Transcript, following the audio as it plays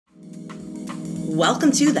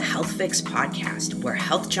Welcome to the Health Fix podcast, where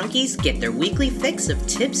health junkies get their weekly fix of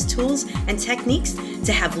tips, tools, and techniques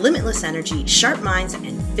to have limitless energy, sharp minds,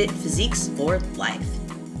 and fit physiques for life.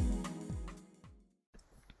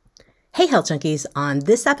 Hey, health junkies. On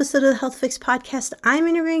this episode of the Health Fix podcast, I'm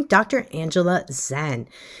interviewing Dr. Angela Zeng.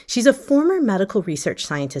 She's a former medical research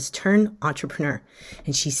scientist turned entrepreneur,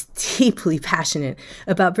 and she's deeply passionate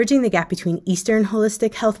about bridging the gap between Eastern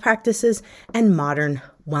holistic health practices and modern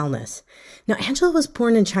wellness. Now, Angela was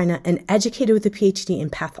born in China and educated with a Ph.D. in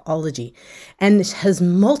Pathology and has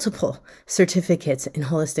multiple certificates in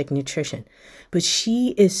holistic nutrition. But she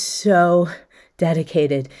is so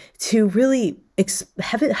dedicated to really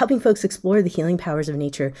helping folks explore the healing powers of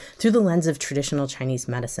nature through the lens of traditional Chinese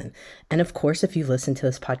medicine. And of course, if you've listened to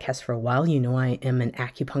this podcast for a while, you know I am an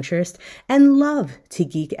acupuncturist and love to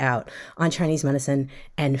geek out on Chinese medicine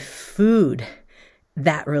and food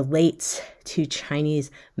that relates to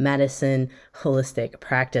Chinese medicine holistic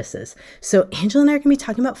practices. So Angela and I are going to be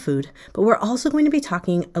talking about food, but we're also going to be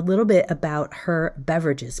talking a little bit about her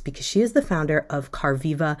beverages, because she is the founder of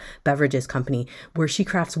Karviva Beverages company, where she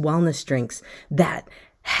crafts wellness drinks that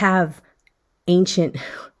have ancient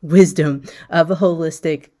wisdom of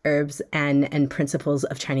holistic herbs and principles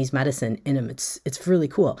of Chinese medicine in them. It's really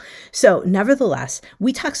cool. So nevertheless,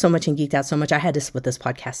 we talked so much and geeked out so much, I had to split this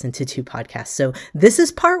podcast into two podcasts. So this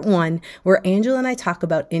is part one, where Angela and I talk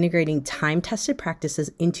about integrating time-tested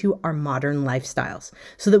practices into our modern lifestyles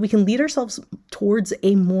so that we can lead ourselves towards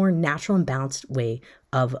a more natural and balanced way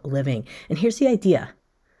of living. And here's the idea: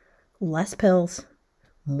 less pills,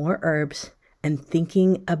 more herbs, and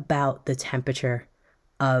thinking about the temperature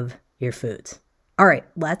of your foods. All right,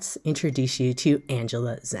 let's introduce you to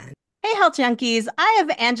Angela Zeng. Hey, health junkies. I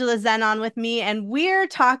have Angela Zeng on with me, and we've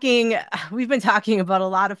been talking about a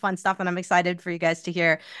lot of fun stuff, and I'm excited for you guys to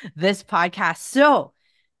hear this podcast. So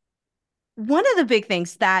one of the big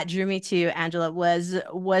things that drew me to Angela was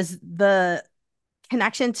the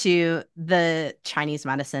connection to the Chinese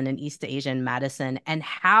medicine and East Asian medicine, and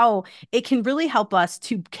how it can really help us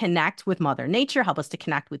to connect with Mother Nature, help us to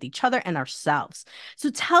connect with each other and ourselves. So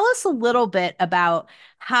tell us a little bit about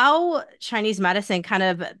how Chinese medicine kind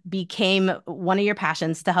of became one of your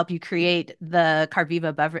passions to help you create the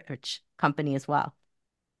Karviva Beverage company as well.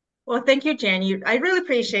 Well, thank you, Jen. I really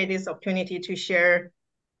appreciate this opportunity to share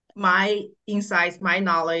my insights, my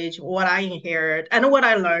knowledge, what I inherit, and what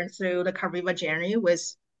I learned through the Karviva journey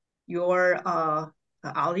with your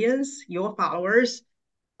audience, your followers.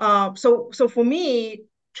 So for me,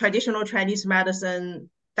 traditional Chinese medicine,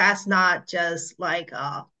 that's not just like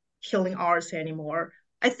healing arts anymore.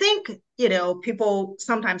 I think, people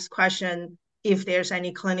sometimes question if there's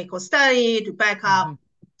any clinical study to back up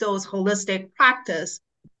those holistic practice.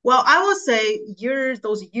 Well, I would say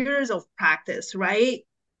those years of practice, right,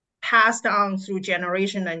 passed on through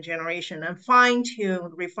generation and generation and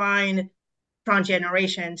fine-tuned, refined from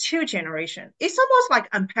generation to generation. It's almost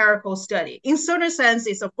like empirical study. In certain sense,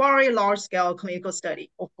 it's a very large-scale clinical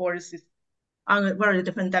study. Of course, it's on a very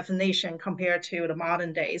different definition compared to the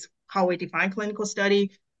modern days, how we define clinical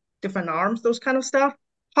study, different arms, those kind of stuff.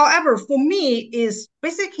 However, for me, is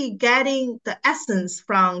basically getting the essence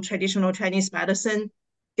from traditional Chinese medicine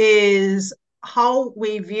is how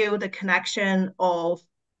we view the connection of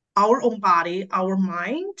our own body, our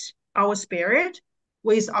mind, our spirit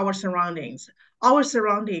with our surroundings. Our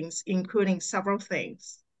surroundings, including several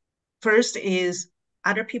things. First is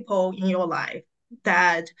other people in your life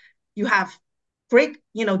that you have great,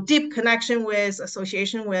 deep connection with,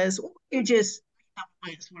 association with, or you just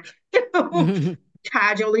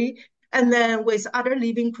casually. And then with other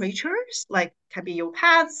living creatures, like can be your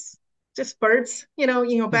pets, just birds, in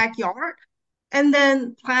your backyard. And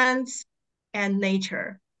then plants and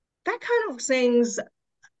nature. That kind of things,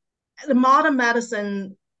 the modern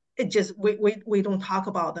medicine, it just we don't talk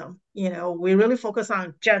about them. We really focus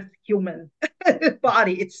on just human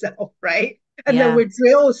body itself, right? And then we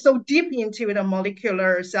drill so deep into the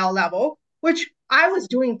molecular cell level, which I was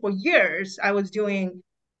doing for years. I was doing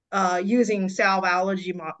using cell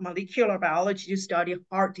biology, molecular biology to study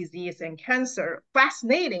heart disease and cancer.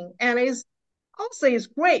 Fascinating, and I'll say it's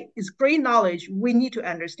great. It's great knowledge. We need to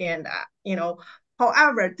understand that.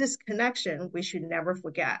 However, this connection we should never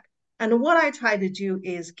forget. And what I try to do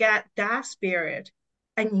is get that spirit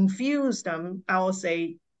and infuse them. I will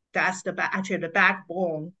say that's actually the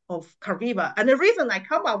backbone of Karviva. And the reason I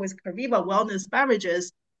come up with Karviva wellness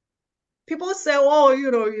beverages, people say, "Oh,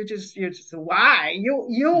 you just why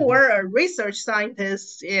you were a research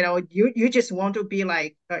scientist, you just want to be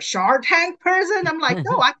like a Shark Tank person." I'm like,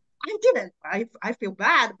 no, I didn't. I feel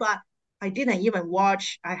bad, but I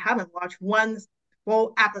haven't watched one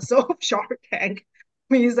full episode of Shark Tank.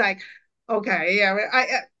 He's like, okay, yeah,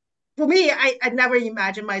 for me, I never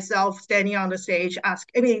imagined myself standing on the stage ask.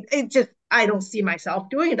 I mean, it just I don't see myself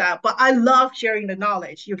doing that, but I love sharing the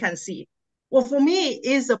knowledge. You can see. Well, for me,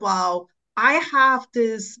 it's about I have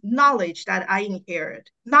this knowledge that I inherit,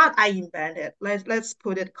 not I invented. Let's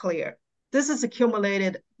put it clear. This is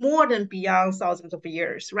accumulated more than beyond thousands of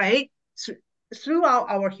years, right? Throughout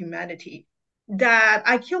our humanity that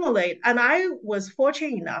I accumulate. And I was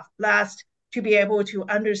fortunate enough last to be able to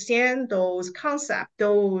understand those concepts,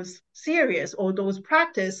 those theories, or those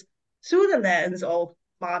practice through the lens of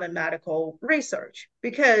modern medical research.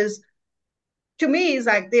 Because to me, it's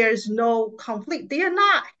like there's no conflict. They are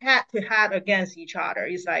not head to head against each other.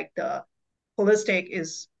 It's like the holistic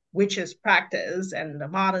is which is practice, and the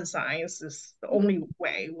modern science is the only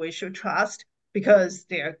way we should trust because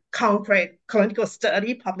they're concrete clinical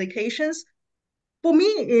study publications. For me,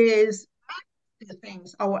 is the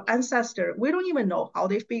things our ancestor we don't even know how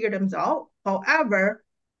they figured them out. However,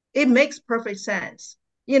 it makes perfect sense.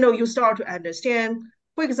 You start to understand.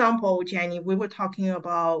 For example, Jenny, we were talking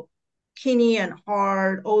about kidney and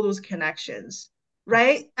heart, all those connections,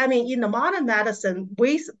 right? I mean, in the modern medicine,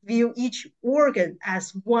 we view each organ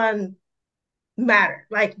as one matter,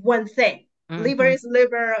 like one thing. Liver Mm-hmm. is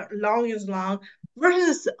liver, lung is lung,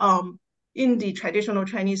 versus in the traditional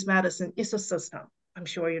Chinese medicine, it's a system. I'm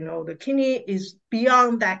sure you know the kidney is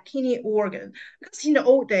beyond that kidney organ. Because in the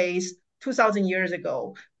old days, 2000 years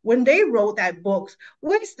ago, when they wrote that book,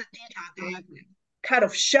 what's the detail diagram? Kind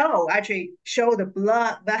of actually show the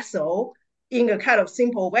blood vessel in a kind of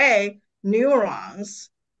simple way, neurons,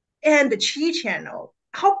 and the chi channel.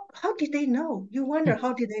 How did they know? You wonder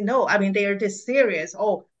how did they know? I mean, they are this serious.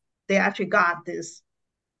 Oh, they actually got this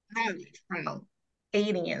knowledge from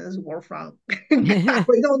aliens or from God,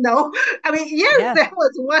 we don't know. I mean, yes, Yeah. that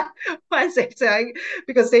was one thing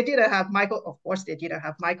because they didn't have Michael. Of course, they didn't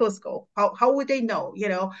have microscope. How would they know?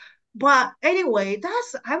 But anyway,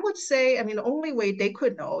 that's I would say. I mean, the only way they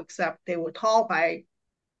could know, except they were taught by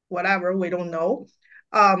whatever we don't know,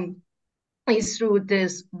 um, is through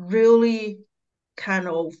this really kind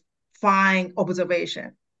of fine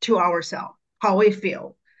observation to ourselves, how we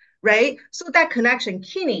feel, right? So that connection,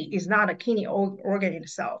 kidney is not a kidney organ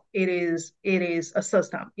itself. It is a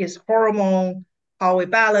system. It's hormone, how we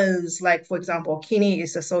balance. Like for example, kidney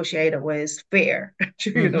is associated with fear.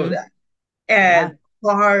 You know Mm-hmm. that. Yeah. And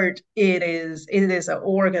heart, it is an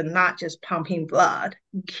organ, not just pumping blood,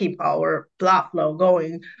 keep our blood flow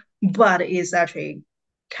going, but it's actually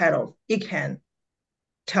kind of it can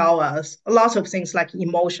tell us lots of things like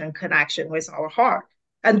emotion connection with our heart.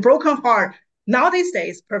 And broken heart, now these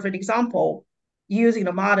days, perfect example, using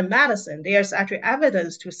the modern medicine, there's actually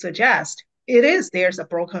evidence to suggest there's a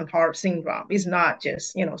broken heart syndrome. It's not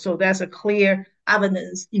just, so there's a clear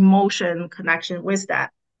evidence, emotion connection with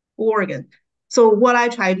that organ. So what I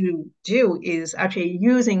try to do is actually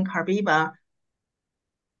using Karviva,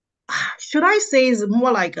 should I say is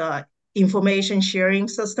more like a information sharing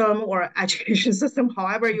system or education system,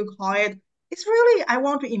 however you call it. It's really, I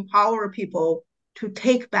want to empower people to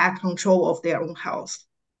take back control of their own health.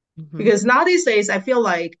 Mm-hmm. Because now these days, I feel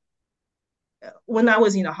like when I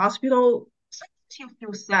was in the hospital, sometimes you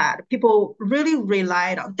feel sad. People really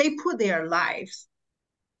relied on, they put their lives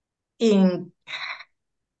in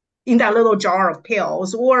that little jar of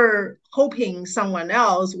pills or hoping someone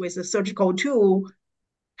else with a surgical tool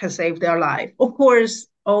can save their life. Of course,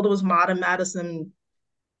 all those modern medicine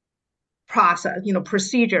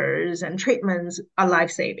procedures and treatments are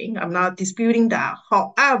life-saving. I'm not disputing that.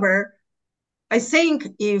 However, I think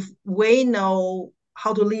if we know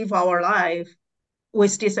how to live our life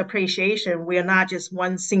with this appreciation, we are not just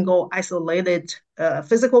one single isolated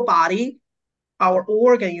physical body. Our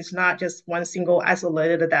organ is not just one single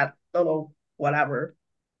isolated that little whatever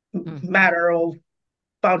Mm-hmm. matter of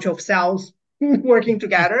bunch of cells working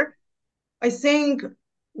together. I think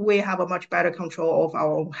we have a much better control of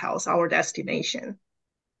our own health, our destination.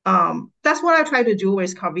 That's what I try to do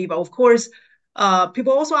with Karviva. Of course,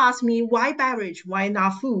 people also ask me why beverage, why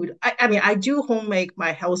not food? I mean, I do home make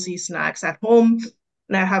my healthy snacks at home,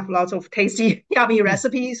 and I have lots of tasty, yummy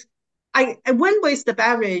recipes. I went with the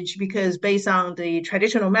beverage because based on the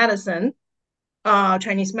traditional medicine,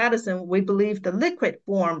 Chinese medicine, we believe the liquid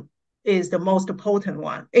form is the most potent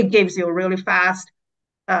one. It gives you really fast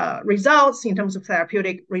results in terms of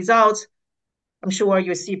therapeutic results. I'm sure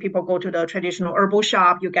you see people go to the traditional herbal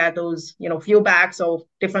shop, you get those, few bags of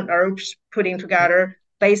different herbs putting Yep. together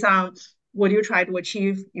based on what you try to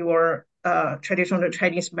achieve. Your traditional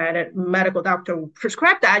Chinese medical doctor will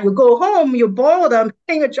prescribe that. You go home, you boil them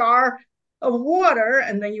in a jar of water,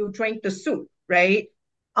 and then you drink the soup, right?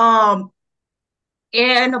 Um,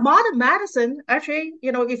 and modern medicine, actually,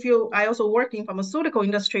 I also worked in pharmaceutical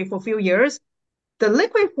industry for a few years. The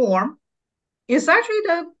liquid form is actually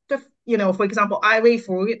for example, IV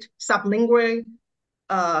fluid, sublingual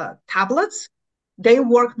tablets, they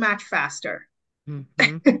work much faster. Hmm.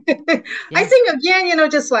 I Yeah. think again,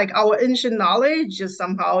 just like our ancient knowledge, just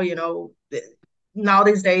somehow, now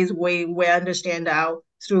these days we understand out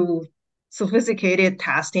through sophisticated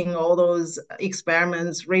testing, all those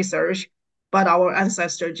experiments, research, but our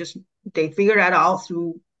ancestors just they figured that out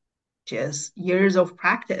through just years of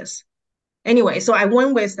practice. Anyway, so I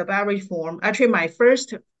went with the beverage form. Actually, my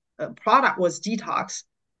first product was detox.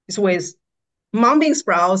 It's with mung bean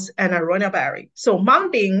sprouts and aronia berry. So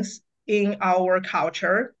mung beans in our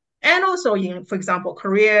culture and also in, for example,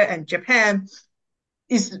 Korea and Japan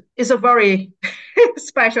is a very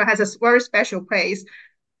special, has a very special place.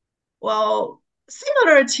 Well,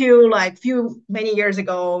 similar to like few many years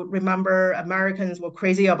ago, remember Americans were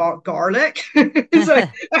crazy about garlic. It's like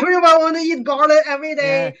everyone want to eat garlic every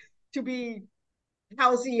Yeah. day to be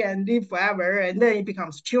healthy and live forever, and then it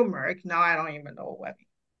becomes turmeric. Now I don't even know what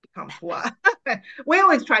becomes what. We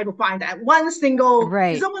always try to find that one single. It's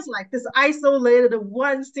Right. almost like this isolated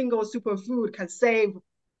one single superfood can save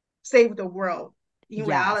the world. In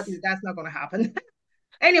reality, Yes. that's not going to happen.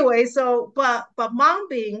 Anyway, so but mung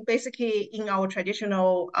bean basically in our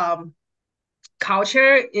traditional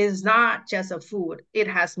culture is not just a food, it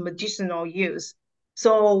has medicinal use.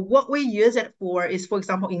 So what we use it for is, for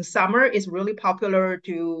example, in summer, it's really popular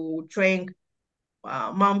to drink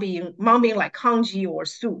mung bean like congee or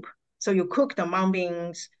soup. So you cook the mung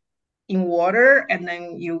beans in water, and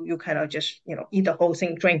then you kind of just eat the whole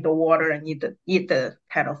thing, drink the water, and eat the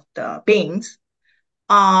kind of the beans.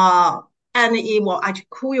 Uh, and it will actually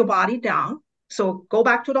cool your body down. So go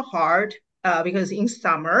back to the heart, because in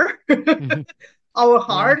summer Hmm. our Yeah.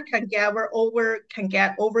 heart can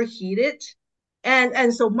get overheated.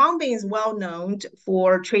 And so mung bean is well known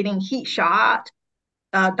for treating heat shock,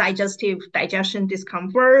 digestion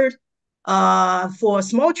discomfort. For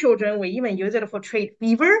small children, we even use it for treat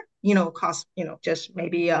fever, cause just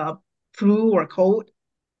maybe a flu or cold.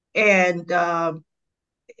 And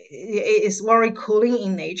it's very cooling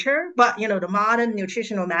in nature. But the modern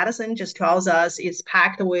nutritional medicine just tells us it's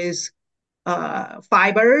packed with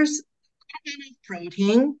fibers,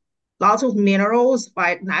 protein, lots of minerals,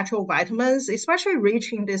 natural vitamins, especially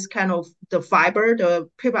rich in this kind of the fiber, the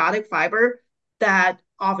prebiotic fiber that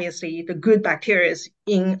obviously the good bacteria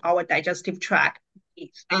in our digestive tract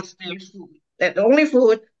eats. That's their food. That the only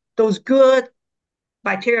food those good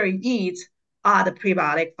bacteria eats are the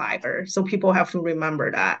prebiotic fiber. So people have to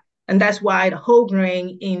remember that. And that's why the whole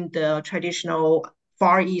grain in the traditional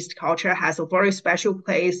Far East culture has a very special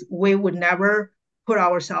place. We would never put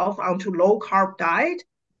ourselves onto low carb diet.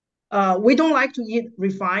 We don't like to eat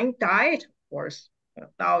refined diet, of course.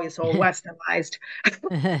 Now it's all westernized.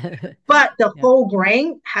 But the Yeah. whole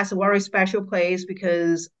grain has a very special place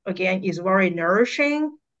because, again, it's very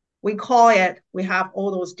nourishing. We have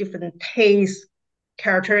all those different taste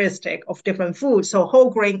characteristic of different foods. So whole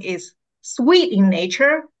grain is sweet in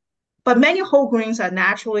nature, but many whole grains are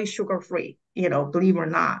naturally sugar-free, believe it or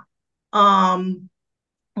not. Um,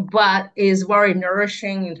 but is very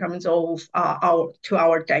nourishing in terms of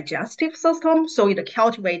our digestive system. So it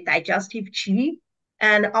cultivates digestive qi.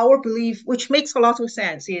 And our belief, which makes a lot of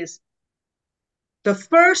sense, is the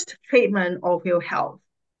first treatment of your health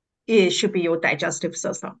it should be your digestive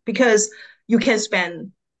system because you can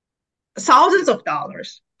spend thousands of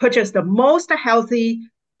dollars purchase the most healthy,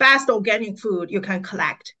 best organic food you can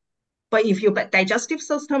collect. But if your digestive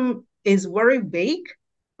system is very weak,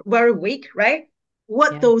 right?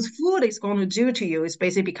 What Yeah. those food is going to do to you is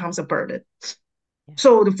basically becomes a burden. Yeah.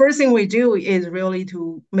 So the first thing we do is really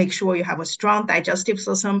to make sure you have a strong digestive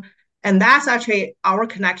system. And that's actually our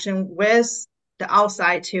connection with the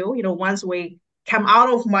outside too. Once we come out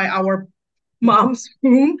of our mom's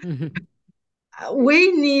womb,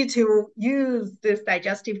 we need to use this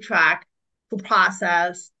digestive tract to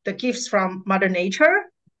process the gifts from Mother Nature,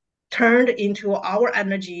 turned into our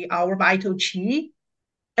energy, our vital chi,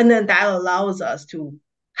 and then that allows us to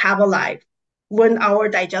have a life. When our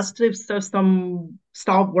digestive system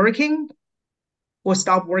stop working or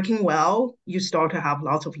stop working well, you start to have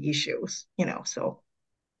lots of issues. So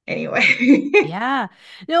anyway. Yeah.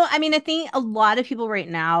 No, I mean, I think a lot of people right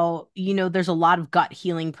now, there's a lot of gut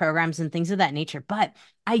healing programs and things of that nature. But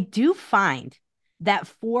I do find that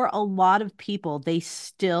for a lot of people, they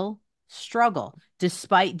still struggle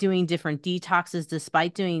despite doing different detoxes,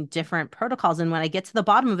 despite doing different protocols. And when I get to the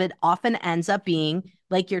bottom of it, often ends up being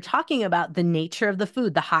like you're talking about the nature of the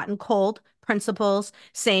food, the hot and cold principles.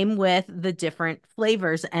 Same with the different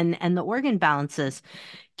flavors and the organ balances.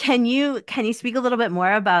 Can you speak a little bit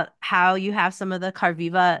more about how you have some of the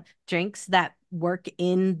Karviva drinks that work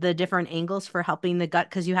in the different angles for helping the gut?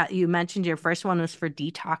 Because you mentioned your first one was for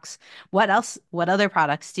detox. What else? What other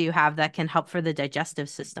products do you have that can help for the digestive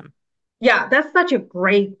system? Yeah, that's such a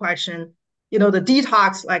great question. The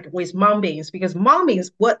detox like with mung beans, because mung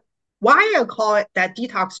beans, why I call it that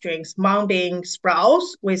detox drinks, mung bean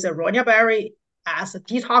sprouts with aronia berry as a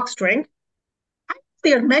detox drink.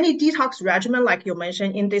 There are many detox regimen, like you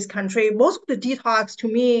mentioned, in this country. Most of the detox, to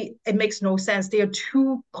me, it makes no sense. They are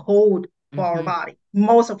too cold for our Hmm. body.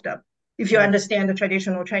 Most of them. If you Yeah. understand the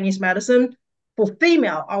traditional Chinese medicine, for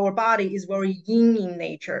female, our body is very yin in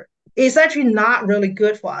nature. It's actually not really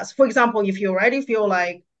good for us. For example, if you already feel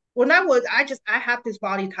like, when I have this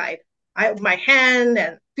body type. My hand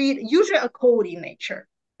and feet usually are cold in nature.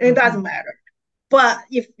 And it Hmm. doesn't matter. But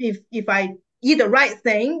if I eat the right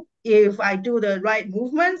thing, if I do the right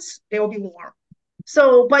movements, they will be warm.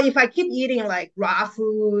 So, but if I keep eating like raw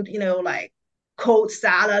food, like cold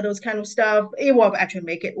salad, those kind of stuff, it will actually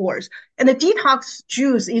make it worse. And the detox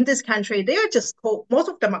juice in this country, they are just cold. Most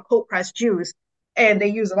of them are cold pressed juice, and they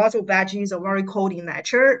use lots of veggies are very cold in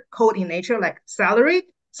nature, like celery.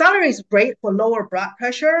 Celery is great for lower blood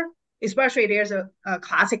pressure. Especially there's a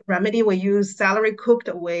classic remedy we use celery cooked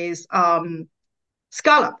with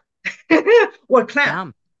scallop or clam.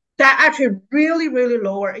 Yum. That actually really, really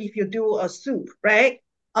lower if you do a soup, right?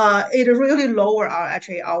 It really lower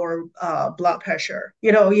our blood pressure.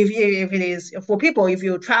 If it is for people, if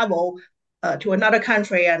you travel to another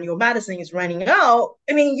country and your medicine is running out,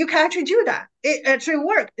 I mean, you can actually do that. It actually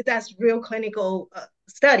works. That's real clinical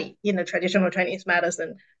study in the traditional Chinese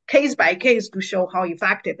medicine, case by case, to show how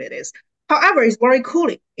effective it is. However, it's very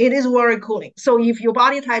cooling. It is very cooling. So if your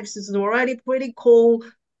body type is already pretty cold,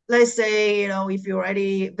 let's say, if you're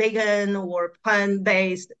already vegan or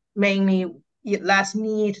plant-based, mainly eat less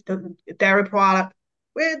meat, the dairy product,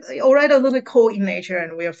 we're already a little bit cold in nature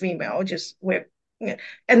and we're female,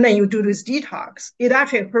 and then you do this detox, it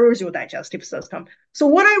actually hurts your digestive system. So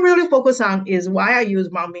what I really focus on is why I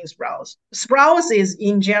use mung bean sprouts. Sprouts is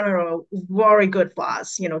in general very good for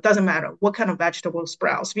us. Doesn't matter what kind of vegetable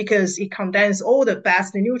sprouts because it contains all the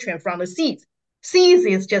best nutrient from the seeds. Seeds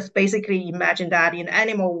is just basically imagine that in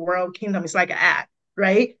animal world kingdom, it's like an egg,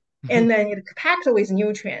 right? Hmm. And then it's packed with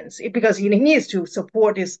nutrients because it needs to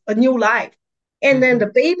support this a new life. And then Hmm.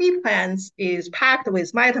 the baby plants is packed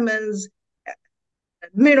with vitamins,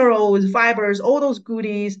 minerals, fibers, all those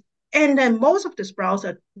goodies. And then most of the sprouts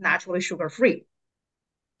are naturally sugar free,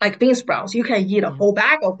 like bean sprouts. You can eat a Yeah. whole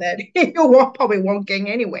bag of it. You probably won't gain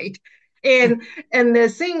any weight. And and the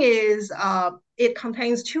thing is, it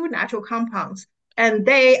contains two natural compounds, and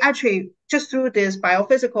they actually just through this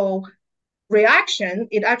biophysical reaction,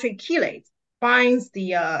 it actually chelates, binds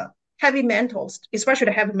the heavy metals, especially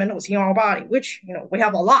the heavy metals in our body, which we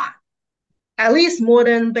have a lot, at least more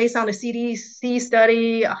than based on the CDC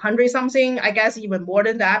study, 100 something, I guess even more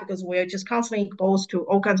than that, because we're just constantly exposed to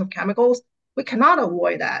all kinds of chemicals. We cannot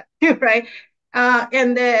avoid that, right?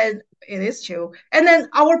 And then it is true. And then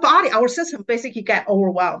our body, our system basically get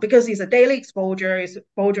overwhelmed because it's a daily exposure, it's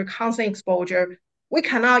exposure, constant exposure. We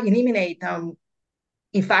cannot eliminate them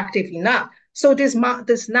effective enough. So this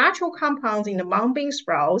natural compounds in the mung bean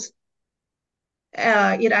sprouts,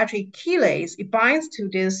 it actually chelates, it binds to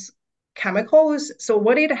these chemicals. So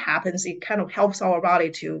what it happens, it kind of helps our body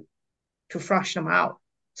to flush them out.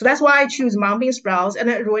 So that's why I choose mung bean sprouts. And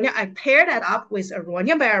then aronia, I pair that up with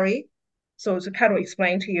aronia berry. So to kind of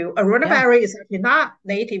explain to you, aronia Yeah. berry is actually not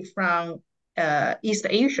native from East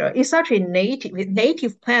Asia. It's actually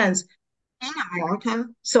native plants in America.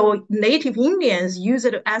 So native Indians use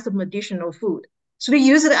it as a medicinal food. So they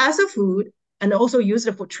use it as a food and also use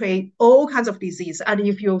it for treat all kinds of disease. And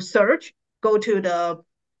if you search, go to the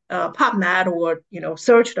PubMed or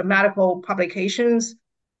search the medical publications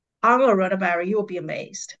on coronavirus, you'll be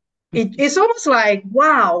amazed. It's almost like,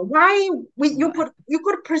 wow, why What? you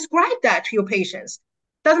could prescribe that to your patients.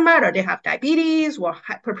 Doesn't matter they have diabetes or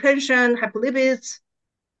hypertension, hyperlipids,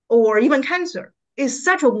 or even cancer. It's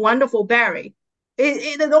such a wonderful berry.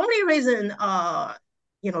 The only reason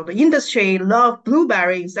the industry love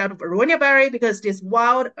blueberry instead of aronia berry because this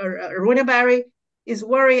wild aronia berry is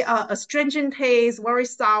very astringent taste, very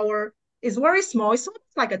sour. It's very small. It's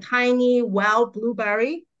almost like a tiny wild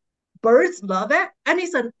blueberry. Birds love it, and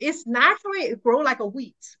it's naturally it grow like a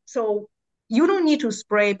weed. So you don't need to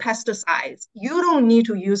spray pesticides. You don't need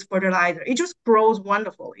to use fertilizer. It just grows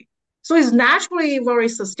wonderfully. So it's naturally very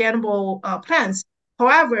sustainable plants.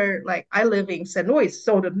 However, like I live in St. Louis,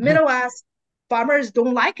 so the Midwest farmers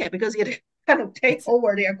don't like it because kind of take It's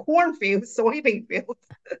over their cornfields, soybean fields.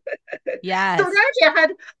 So yes. they actually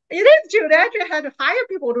had, it is true, they actually had to hire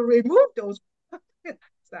people to remove those.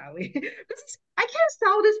 Sadly, because I can't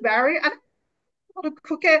sell this berry. I don't know how to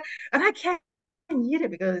cook it, and I can't eat it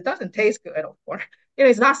because it doesn't taste good, of course.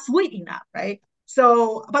 It's not sweet enough, right?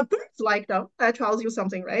 So, but birds like them. That tells you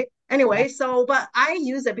something, right? Yeah. Anyway, so but I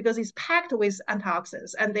use it because it's packed with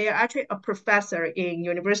antioxidants, and they are actually a professor in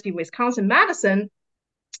University of Wisconsin Madison.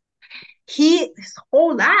 His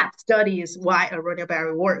whole lab studies why aronia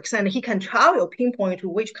berry works, and he can tell you pinpoint to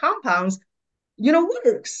which compounds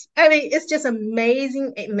works. I mean, it's just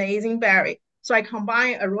amazing, amazing berry. So I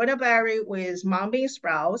combine aronia berry with mung bean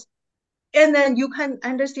sprouts, and then you can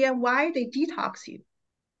understand why they detox you.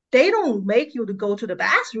 They don't make you to go to the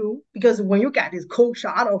bathroom because when you get this cold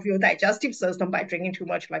shot of your digestive system by drinking too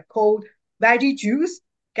much like cold veggie juice,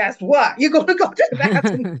 guess what? You're going to go to the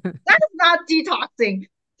bathroom. That is not detoxing.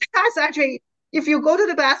 That's actually, if you go to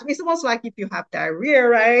the bathroom, it's almost like if you have diarrhea,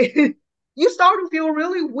 right? You start to feel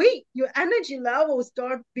really weak. Your energy levels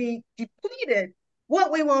start to be depleted.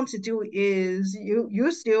 What we want to do is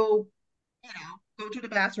you still go to the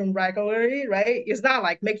bathroom regularly, right? It's not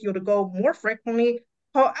like make you to go more frequently.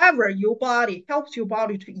 However, your body helps your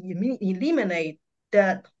body to eliminate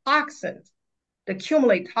the toxins, the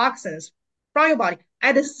accumulate toxins from your body.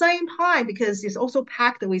 At the same time, because it's also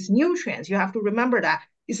packed with nutrients, you have to remember that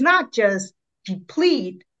it's not just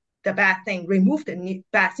deplete the bad thing, remove the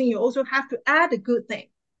bad thing. You also have to add the good thing.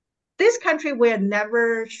 This country, we're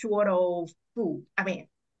never short of food. I mean,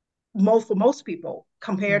 for most people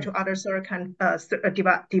compared Right. to other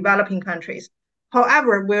developing countries.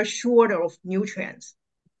 However, we're short of nutrients.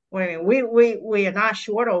 We are not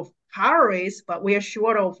short of calories, but we are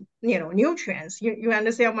short of nutrients. You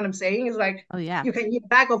understand what I'm saying? It's like Oh yeah. you can eat a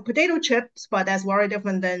bag of potato chips, but that's very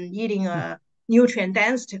different than eating a nutrient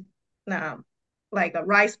dense, um, like a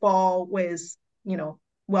rice ball with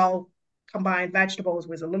well combined vegetables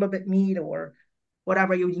with a little bit meat or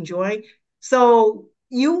whatever you enjoy. So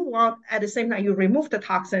you want at the same time you remove the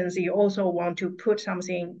toxins, you also want to put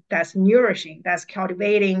something that's nourishing, that's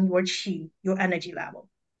cultivating your chi, your energy level.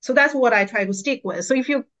 So that's what I try to stick with. So if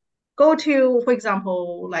you go to, for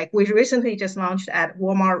example, like we recently just launched at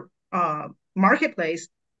Walmart marketplace,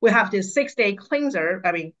 we have this 6 day cleanser.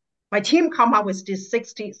 I mean, my team come up with this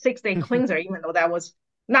 6 day cleanser, even though that was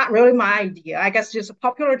not really my idea. I guess just a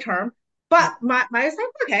popular term. Yep. But my said,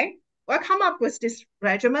 okay, well, I come up with this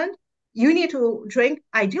regimen. You need to drink.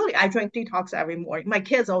 Ideally, I drink detox every morning. My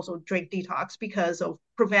kids also drink detox because of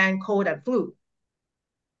prevent cold and flu.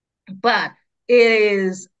 But it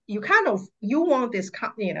is you want this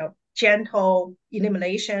gentle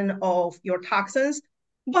elimination of your toxins,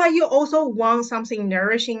 but you also want something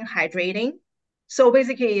nourishing, hydrating. So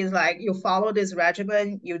basically, it's like you follow this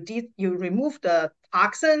regimen, you remove the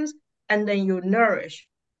toxins, and then you nourish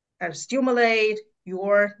and stimulate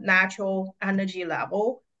your natural energy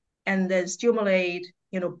level, and then stimulate,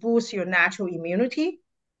 boost your natural immunity.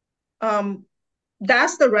 Um,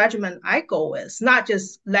 that's the regimen I go with, not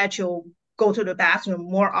just let you go to the bathroom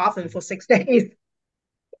more often for 6 days.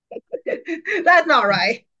 That's not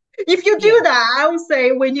right. If you do Yeah. that, I would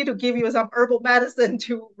say we need to give you some herbal medicine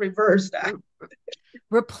to reverse that.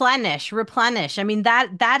 Replenish. I mean,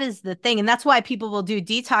 that is the thing. And that's why people will do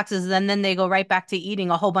detoxes and then they go right back to eating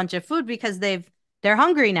a whole bunch of food because they're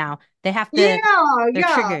hungry now. They have Yeah, to, they're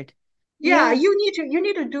yeah, triggered. yeah. Yeah. You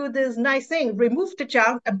need to do this nice thing, remove the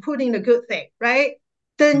junk and put in the good thing, right?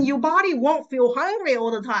 Then your body won't feel hungry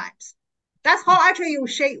all the times. That's how actually you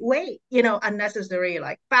shape weight, unnecessary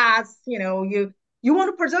like fats, you want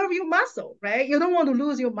to preserve your muscle, right? You don't want to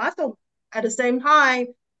lose your muscle. At the same time,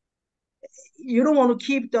 you don't want to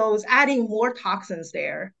keep those adding more toxins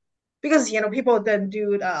there because people then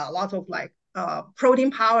do lots of like protein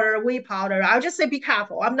powder, whey powder. I'll just say be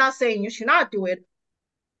careful. I'm not saying you should not do it.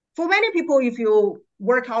 For many people, if you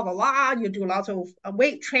work out a lot, you do lots of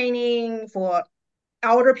weight training for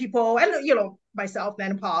elder people and myself,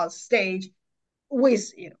 menopause stage, with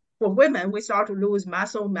for women, we start to lose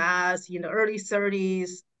muscle mass in the early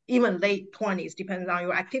 30s, even late 20s, depending on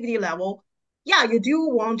your activity level. Yeah, you do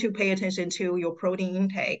want to pay attention to your protein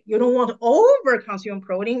intake. You don't want to over consume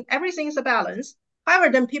protein. Everything's a balance.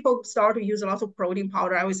 However, then people start to use a lot of protein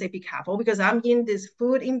powder. I would say be careful because I'm in this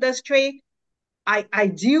food industry. I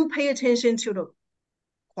do pay attention to the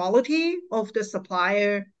quality of the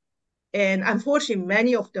supplier, and unfortunately,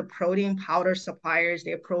 many of the protein powder suppliers,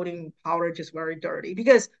 their protein powder just very dirty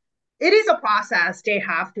because it is a process. They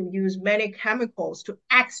have to use many chemicals to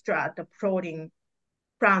extract the protein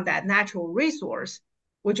from that natural resource,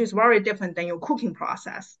 which is very different than your cooking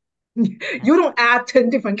process. You don't add 10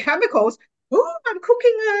 different chemicals. oh, I'm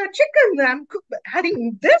cooking a chicken.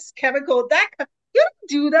 Adding this chemical, you don't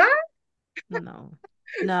do that. No, So,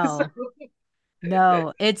 no.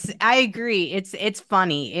 No, I agree. It's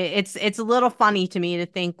funny. It's a little funny to me to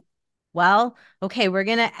think, well, okay, we're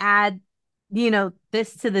gonna add,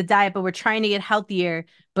 this to the diet, but we're trying to get healthier,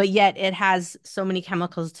 but yet it has so many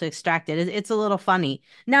chemicals to extract it. It's a little funny.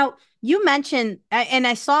 Now, you mentioned, and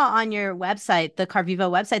I saw on your website, the Carviva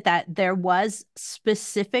website, that there was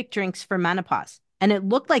specific drinks for menopause, and it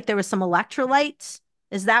looked like there was some electrolytes.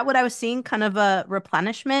 Is that what I was seeing? Kind of a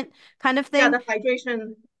replenishment kind of yeah, thing? the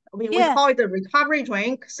hydration, we Yeah. call it the recovery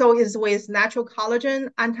drink. So it's with natural collagen,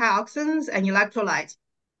 antioxidants, and electrolytes.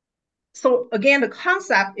 So again, the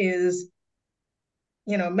concept is,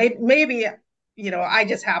 maybe, I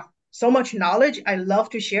just have so much knowledge. I love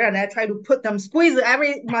to share, and I try to squeeze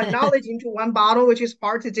my knowledge into one bottle, which is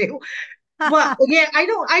hard to do. But again, I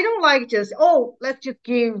don't like just, oh, let's just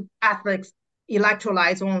give athletes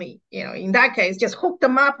electrolytes only. In that case, just hook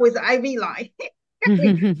them up with IV line. I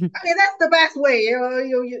mean, that's the best way.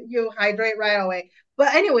 You hydrate right away.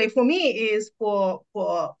 But anyway, for me is for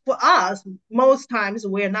us, most times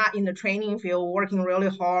we're not in the training field working really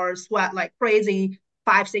hard, sweat like crazy,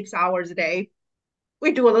 5, 6 hours a day.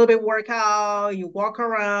 We do a little bit workout, you walk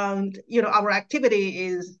around, our activity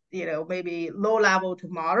is, maybe low level to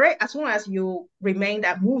moderate. As long as you remain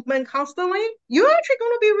that movement constantly, you're actually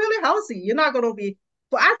going to be really healthy. You're not going to be,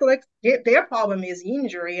 for athletes, their problem is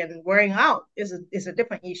injury and wearing out is a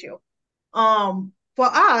different issue. For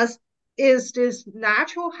us, is this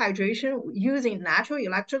natural hydration using natural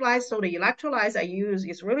electrolytes. So the electrolytes I use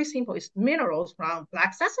is really simple. It's minerals from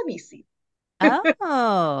black sesame seed.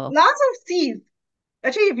 Oh. Lots of seeds.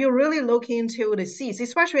 Actually, if you really look into the seeds,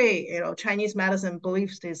 especially Chinese medicine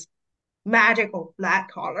believes this magical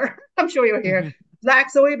black color. I'm sure you'll hear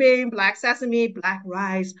black soybean, black sesame, black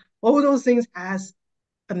rice. All those things has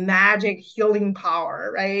a magic healing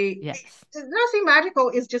power, right? Yes. It's nothing magical.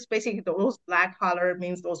 It's just basically those black color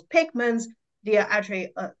means those pigments. They are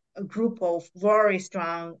actually a group of very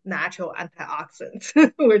strong natural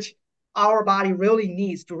antioxidants, which our body really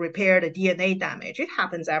needs to repair the DNA damage. It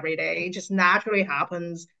happens every day. It just naturally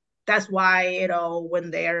happens. That's why,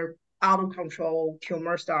 when they're out of control,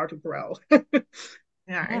 tumors start to grow.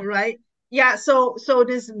 Yeah. Right? Yeah. So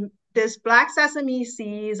this black sesame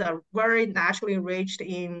seeds are very naturally enriched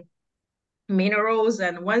in minerals.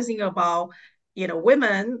 And one thing about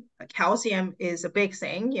women, calcium is a big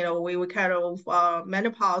thing. We kind of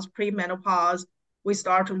menopause, pre-menopause, we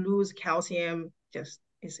start to lose calcium. Just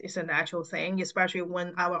it's a natural thing, especially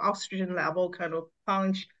when our oxygen level kind of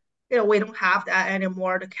punch. We don't have that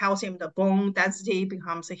anymore. The calcium, the bone density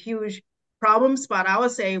becomes a huge problems. But I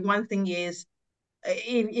would say one thing is,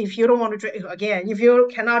 if you don't want to drink again, if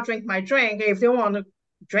you cannot drink my drink, if you want to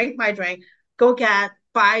drink my drink, go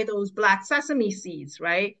buy those black sesame seeds,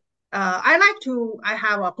 right? I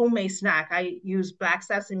have a homemade snack. I use black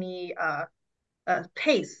sesame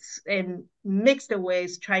pastes and mixed it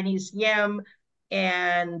with Chinese yam,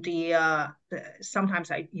 and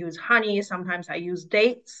sometimes I use honey, sometimes I use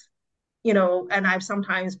dates, and I've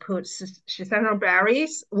sometimes put Schisandra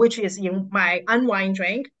berries, which is in my unwind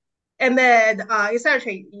drink. And then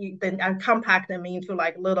essentially, then I compact them into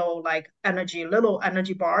like little energy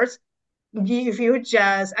bars. If you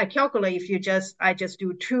just, I calculate if I just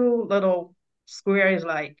do two little squares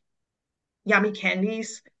like yummy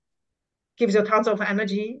candies, gives you tons of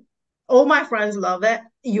energy. All my friends love it.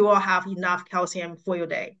 You will have enough calcium for your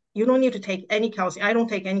day. You don't need to take any calcium. I don't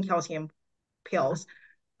take any calcium pills.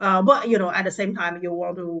 But at the same time, you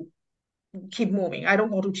want to keep moving. I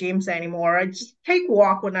don't go to gyms anymore. I just take a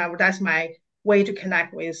walk whenever. That's my way to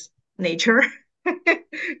connect with nature. In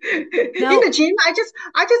Now, the gym,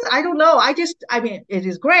 I don't know. I mean, it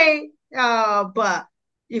is great. But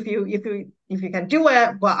if you can do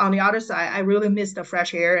it, but on the other side, I really miss the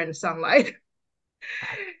fresh air and sunlight.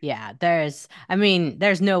 yeah, there's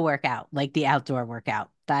no workout like the outdoor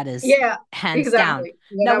workout. That is Yeah, hands down. exactly.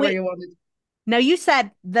 Now, Whatever wait, you want to. now you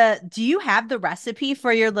said do you have the recipe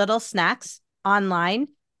for your little snacks online?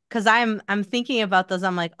 Because I'm thinking about those.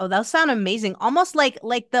 I'm like, oh, those sound amazing. Almost like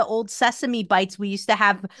the old sesame bites we used to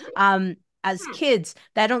have as kids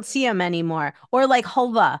that I don't see them anymore. Or like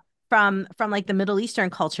hulva from like the Middle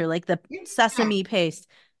Eastern culture, like the Yeah. sesame paste.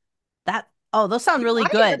 Those sound really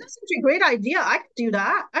good. That's such a great idea. I could do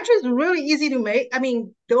that. Actually, it's really easy to make. I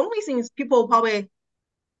mean, the only thing is people probably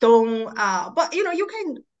don't but you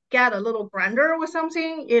can get a little grinder or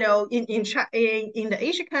something, in the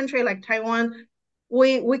Asian country like Taiwan,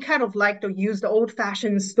 we kind of like to use the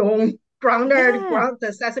old-fashioned stone grinder to Yeah. ground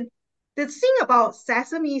the sesame. The thing about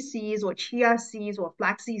sesame seeds or chia seeds or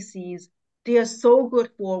flaxseed seeds, they are so good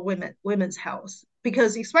for women's health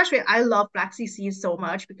because especially I love flaxseed seeds so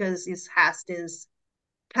much because it has this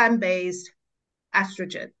plant-based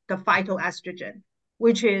estrogen, the phytoestrogen,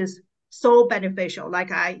 which is so beneficial.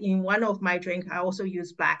 Like I, in one of my drink, I also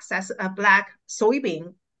use black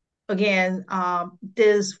soybean. Again,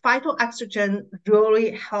 this phytoestrogen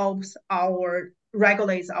really helps our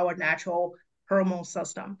regulates our natural hormone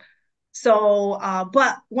system. So,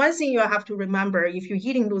 but one thing you have to remember if you're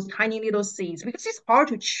eating those tiny little seeds, because it's hard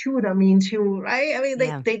to chew them into, right? I mean,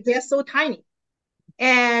 Yeah. they're so tiny.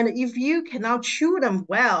 And if you cannot chew them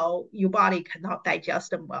well, your body cannot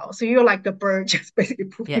digest them well. So you're like the bird just basically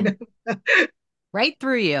pooping Yeah. them. Right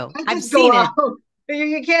through you. I I've just go seen out.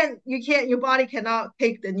 it. Your body cannot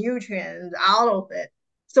take the nutrients out of it.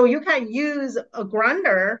 So you can use a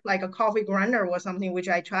grinder, like a coffee grinder or something, which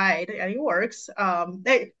I tried and it works.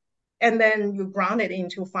 And then you ground it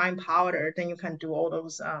into fine powder. Then you can do all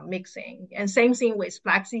those mixing. And same thing with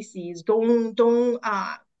flaxseed seeds. Don't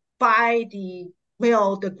buy the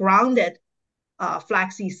grounded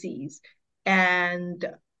flaxseed seeds. And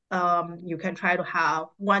you can try to have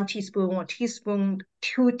 1 teaspoon or teaspoon,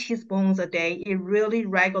 2 teaspoons a day. It really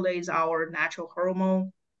regulates our natural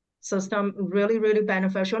hormone system. Really, really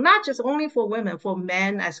beneficial, not just only for women, for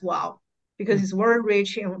men as well, because Mm. it's very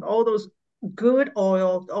rich in all those good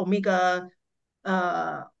oils, omega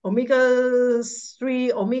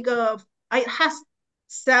 3, omega, it has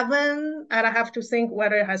 7, and I have to think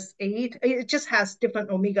whether it has 8. It just has different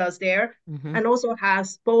omegas there, Mm-hmm. and also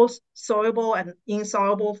has both soluble and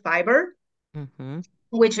insoluble fiber, Mm-hmm.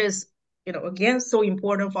 which is, again, so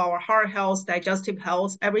important for our heart health, digestive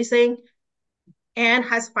health, everything, and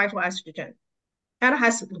has phytoestrogen and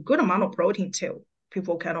has a good amount of protein too.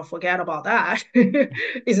 People cannot forget about that.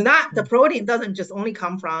 It's not the Yeah. protein doesn't just only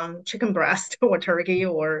come from chicken breast or turkey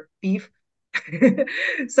or beef.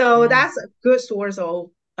 So Yeah. that's a good source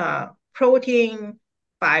of protein,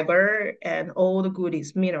 fiber, and all the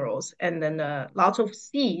goodies, minerals. And then lots of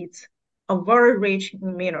seeds are very rich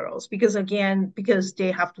in minerals because again, because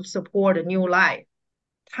they have to support a new life.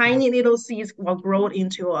 Yeah. Tiny little seeds will grow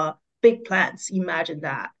into a big plants. Imagine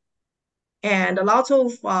that. And a lot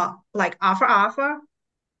of like alfalfa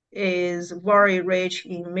is very rich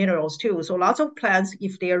in minerals too. So lots of plants,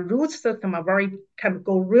 if their root system are very can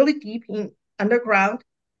go really deep in underground,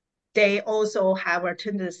 they also have a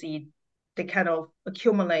tendency to kind of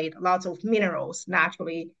accumulate lots of minerals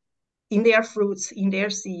naturally in their fruits, in their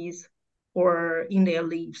seeds, or in their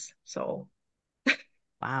leaves. So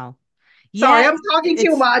Wow. sorry, Yeah, I'm talking too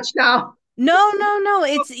it's much now. no, no, no.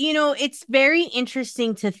 It's very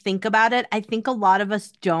interesting to think about it. I think a lot of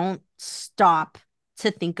us don't stop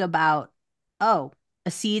to think about, oh, a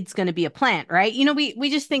seed's going to be a plant, right? We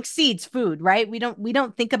just think seeds, food, right? We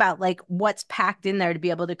don't think about like what's packed in there to be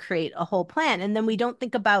able to create a whole plant. And then we don't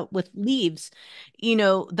think about with leaves,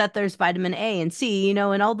 that there's vitamin A and C,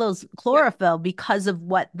 and all those Yeah. chlorophyll because of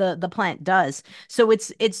what the plant does. So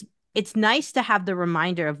it's nice to have the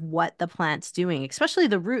reminder of what the plant's doing, especially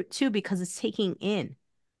the root too, because it's taking in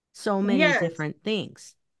so many Yes. different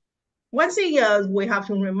things. One thing we have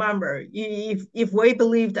to remember, if we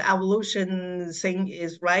believe the evolution thing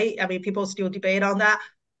is right, I mean, people still debate on that.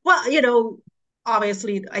 Well,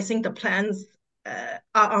 obviously, I think the plants are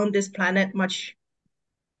on this planet much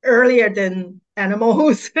earlier than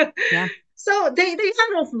animals. Yeah. So they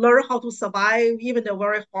kind of learn how to survive even the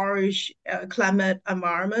very harsh climate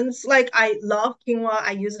environments. Like I love quinoa.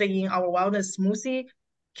 I use it in our wellness smoothie.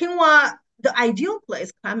 Quinoa, the ideal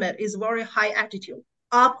place climate is very high altitude,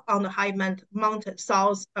 up on the high mountain,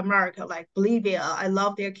 South America, like Bolivia. I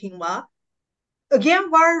love their quinoa. Again,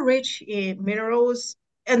 very rich in minerals,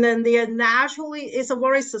 and then they are naturally, it's a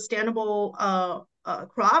very sustainable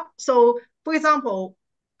crop. So, for example,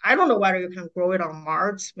 I don't know whether you can grow it on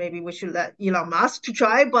Mars. Maybe we should let Elon Musk to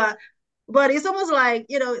try, but it's almost like,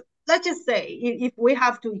 let's just say if we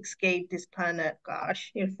have to escape this planet,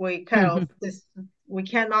 gosh, if we kind of this we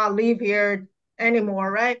cannot live here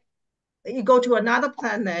anymore, right? You go to another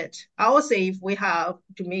planet. I would say if we have,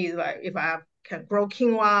 to me, like if I can grow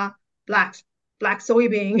quinoa, black black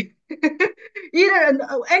soybean, either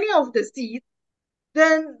any of the seeds,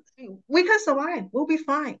 then we can survive. We'll be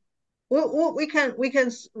fine. We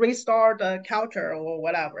can restart the culture or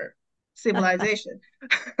whatever civilization.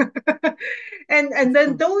 and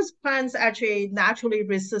then those plants actually naturally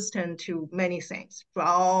resistant to many things.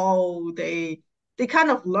 So they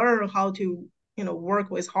kind of learn how to work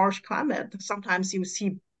with harsh climate. Sometimes you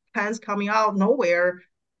see plants coming out of nowhere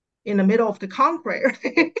in the middle of the concrete.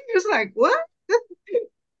 It's like what?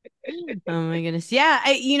 Oh my goodness. Yeah,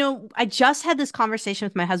 I just had this conversation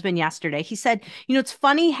with my husband yesterday. He said, it's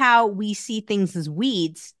funny how we see things as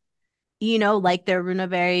weeds, like they're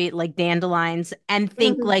runaberry, like dandelions, and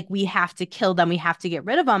think Mhm. like we have to kill them, we have to get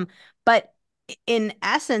rid of them. But in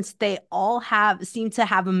essence, they all seem to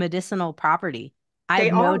have a medicinal property. They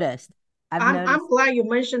I've are. noticed. I've I'm noticed. glad you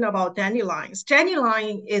mentioned about dandelions.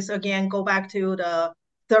 Dandelion is again go back to the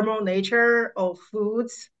thermal nature of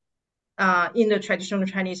foods in the traditional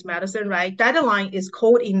Chinese medicine, right? Dandelion is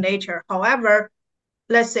cold in nature. However,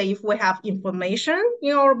 let's say if we have inflammation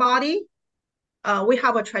in our body, we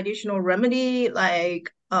have a traditional remedy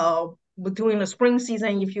like during the spring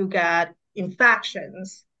season, if you get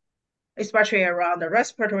infections, especially around the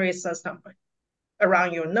respiratory system,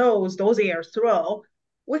 around your nose, those areas, throat,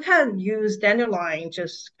 we can use dandelion,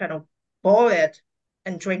 just kind of boil it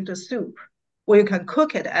and drink the soup, or you can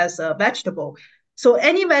cook it as a vegetable. So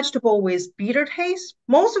any vegetable with bitter taste,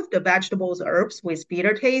 most of the vegetables, herbs with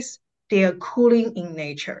bitter taste, they are cooling in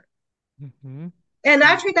nature. Hmm. And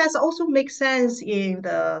actually, that also makes sense in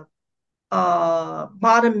the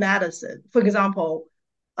modern medicine. For example,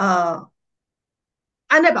 uh,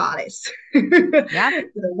 antibiotics. Yeah.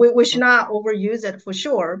 We should not overuse it for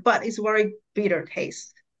sure, but it's very bitter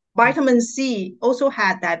taste. Vitamin C also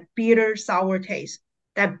had that bitter sour taste.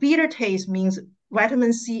 That bitter taste means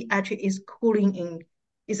vitamin C actually is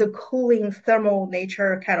a cooling thermal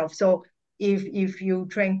nature kind of. So if you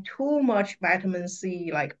drink too much vitamin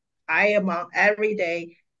C, like high amount every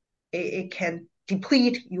day, it can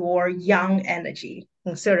deplete your young energy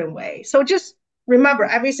in certain way. So just remember,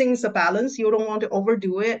 everything's a balance. You don't want to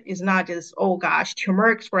overdo it. It's not just, oh gosh,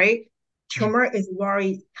 turmeric's great. Turmeric is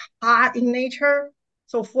very hot in nature.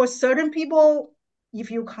 So for certain people,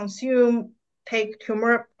 if you take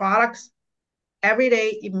turmeric products every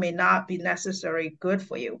day, it may not be necessarily good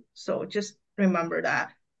for you. So just remember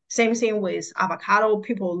that. Same thing with avocado.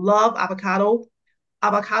 People love avocado.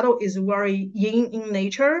 Avocado is very yin in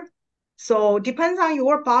nature. So depends on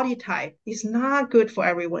your body type. It's not good for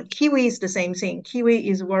everyone. Kiwi is the same thing. Kiwi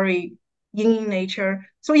is very yin in nature.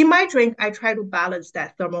 So in my drink, I try to balance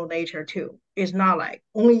that thermal nature too. It's not like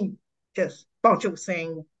only just bunch of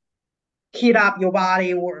things heat up your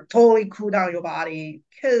body or totally cool down your body.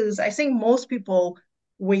 Because I think most people,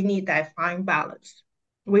 we need that fine balance.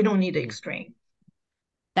 We don't need the Mhm. extreme.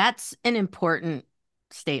 That's an important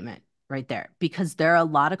statement right there because there are a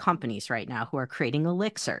lot of companies right now who are creating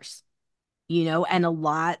elixirs, and a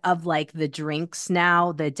lot of like the drinks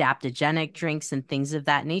now, the adaptogenic drinks and things of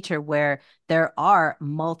that nature, where there are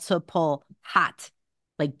multiple hot,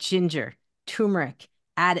 like ginger, turmeric,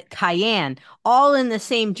 add cayenne, all in the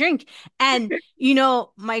same drink. And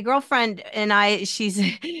my girlfriend and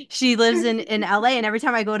she lives in LA, and every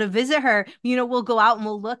time I go to visit her, we'll go out and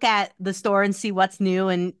we'll look at the store and see what's new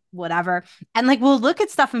and whatever. And like we'll look at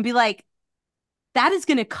stuff and be like, that is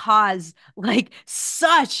going to cause like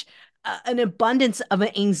such an abundance of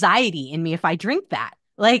anxiety in me if I drink that.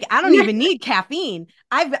 Like I don't even need caffeine.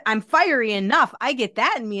 I'm fiery enough. I get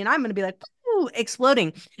that in me and I'm going to be like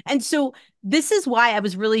exploding. And so this is why I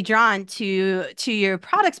was really drawn to your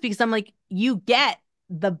products because I'm like you get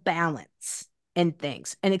the balance in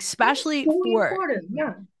things and especially So for important.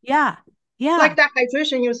 Yeah. yeah. Yeah. Like that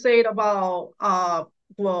hydration you said about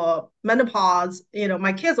well, menopause,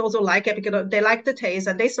 my kids also like it because they like the taste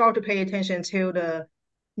and they start to pay attention to the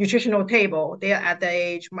nutritional table. They're at the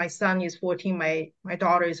age, my son is 14, my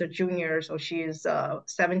daughter is a junior, so she's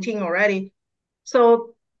 17 already.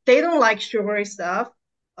 So they don't like sugary stuff.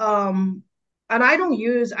 Um, and I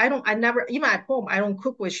never, even at home, I don't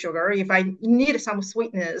cook with sugar. If I need some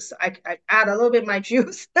sweetness, I add a little bit of my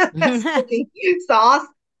juice as cooking sauce,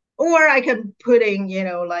 or I can put in,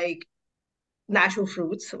 like natural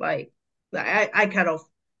fruits. Like I kind of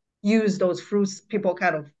use those fruits. People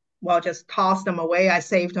kind of, well, just toss them away. I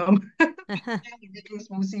save them. Making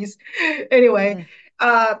smoothies. Anyway,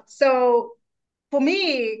 so for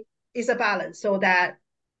me, it's a balance. So that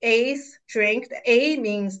A's drink, the A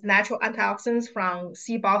means natural antioxidants from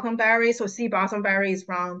sea balsam berries. So sea balsam berries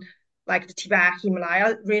from like the Tibet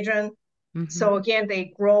Himalaya region. Hmm. So again, they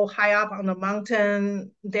grow high up on the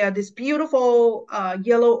mountain. They're this beautiful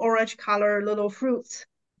yellow orange color little fruits,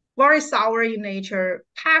 very sour in nature,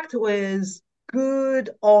 packed with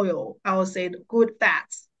good oil. I would say good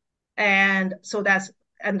fats, and so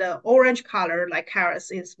and the orange color like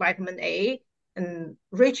carrots is vitamin A and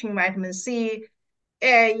rich in vitamin C.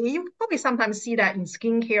 And you probably sometimes see that in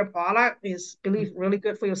skincare product is believed really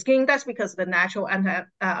good for your skin. That's because of the natural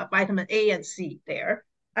vitamin A and C there,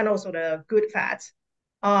 and also the good fats.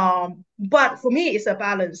 But for me, it's a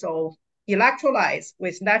balance of electrolytes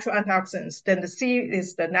with natural antioxidants. Then the C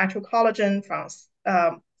is the natural collagen from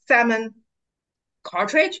salmon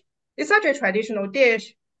cartridge. It's such a traditional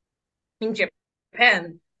dish in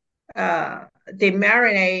Japan. They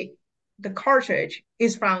marinate the cartridge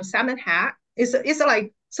is from salmon head. It's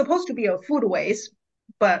like supposed to be a food waste,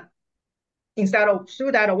 but instead of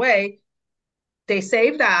throw that away, they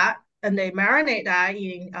save that and they marinate that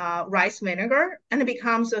in rice vinegar, and it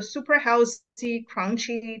becomes a super healthy,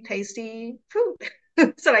 crunchy, tasty food.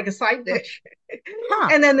 It's like a side dish. Huh.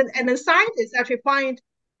 And then scientists actually find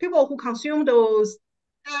people who consume those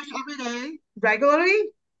every day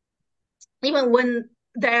regularly, even when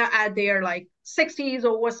they're at their like 60s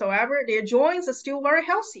or whatsoever, their joints are still very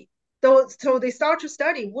healthy. So they start to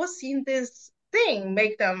study what's in this thing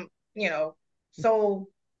make them, so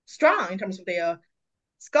strong in terms of their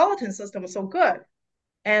skeleton system so good.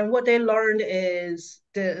 And what they learned is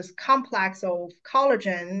this complex of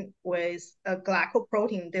collagen with a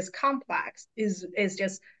glycoprotein. This complex is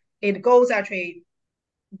just it goes actually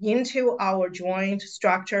into our joint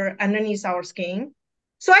structure underneath our skin.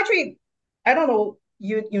 So actually, I don't know,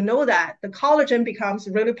 you know that the collagen becomes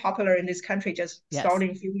really popular in this country just Yes.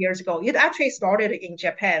 starting a few years ago. It actually started in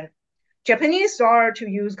Japan. Japanese started to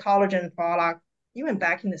use collagen product even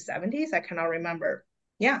back in the 70s. I cannot remember.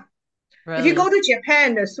 Yeah. If you go Really? to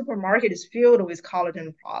Japan, the supermarket is filled with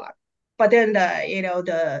collagen product. But then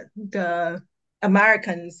the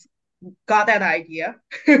Americans got that idea.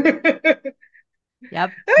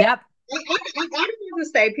 Yep. I mean, Yep. I don't want to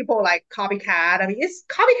say people like copycat. I mean, it's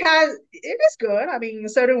copycat. It is good. I mean, in a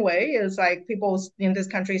certain way, it's like people in this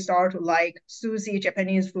country start to like sushi,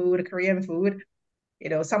 Japanese food, Korean food.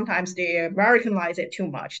 Sometimes they Americanize it too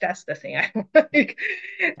much. That's the thing I don't like.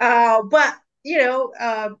 But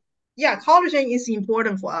yeah, collagen is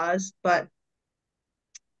important for us, but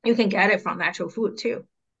you can get it from natural food too.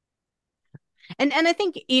 And I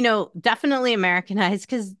think, definitely Americanized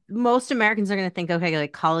because most Americans are going to think, okay,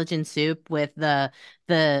 like collagen soup with the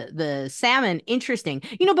salmon, interesting.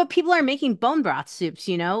 But people are making bone broth soups.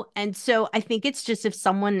 And so I think it's just if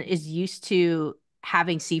someone is used to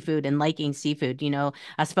having seafood and liking seafood,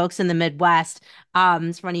 us folks in the Midwest,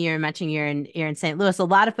 it's funny you're mentioning you're in St. Louis. A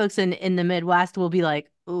lot of folks in the Midwest will be like,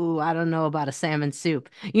 "Ooh, I don't know about a salmon soup."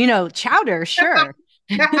 Chowder, sure.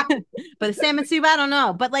 But the salmon soup, I don't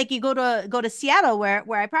know. But like you go to Seattle where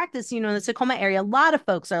I practice, the Tacoma area, a lot of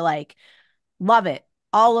folks are like, love it,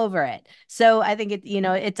 all over it. So I think it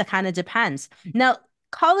a kind of depends. Now,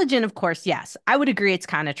 collagen, of course, yes, I would agree it's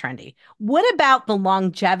kind of trendy. What about the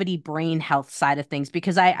longevity brain health side of things?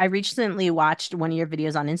 Because I recently watched one of your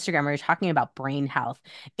videos on Instagram where you're talking about brain health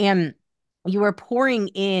and you were pouring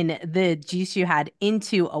in the juice you had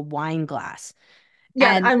into a wine glass.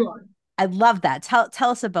 Yeah, And I'm one. I love that. Tell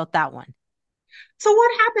us about that one. So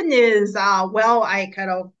what happened is, well, I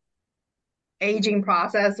kind of aging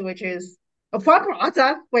process, which is a fun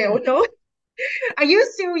process. Well, no, I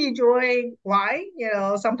used to enjoy wine,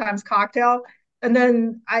 sometimes cocktail. And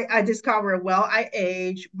then I discovered, well, I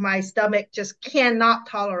age, my stomach just cannot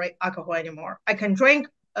tolerate alcohol anymore. I can drink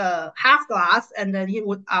a half glass and then it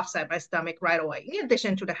would upset my stomach right away, in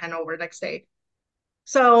addition to the hangover next day.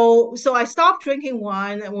 So I stopped drinking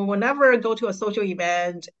wine. And whenever I go to a social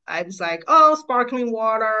event, I was like, oh, sparkling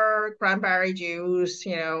water, cranberry juice,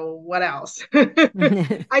 what else?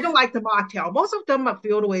 I don't like the mocktail. Most of them are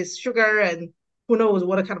filled with sugar and who knows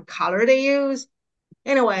what kind of color they use.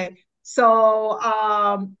 Anyway, so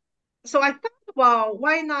I thought about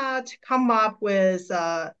why not come up with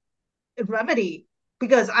a remedy,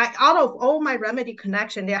 because I out of all my remedy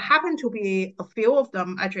connection, there happened to be a few of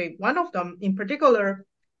them. Actually, one of them in particular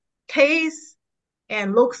tastes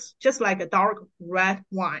and looks just like a dark red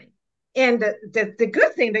wine. And the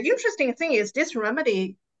good thing, the interesting thing is this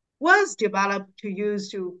remedy was developed to use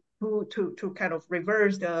to kind of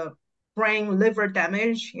reverse the brain liver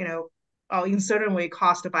damage, in certain way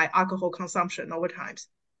caused by alcohol consumption over times.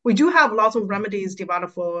 We do have lots of remedies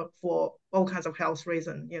developed for all kinds of health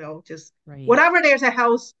reasons, just Right. whatever there's a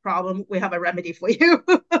health problem, we have a remedy for you.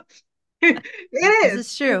 It This is.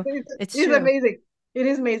 is true. It's It's true. amazing. It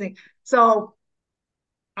is amazing. So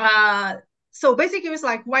uh, so basically it's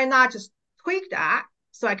like, why not just tweak that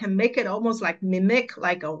so I can make it almost like mimic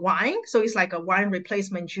like a wine. So it's like a wine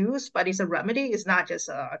replacement juice, but it's a remedy. It's not just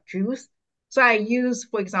a juice. So I use,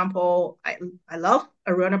 for example, I love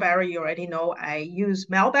arona berry. You already know. I use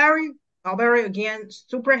mulberry. Mulberry again,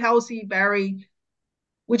 super healthy berry.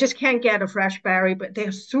 We just can't get a fresh berry, but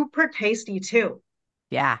they're super tasty too.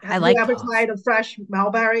 Yeah, I Have you like ever those. tried a fresh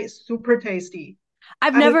mulberry? It's super tasty.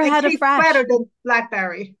 I've I mean, never it had a tastes better fresh. than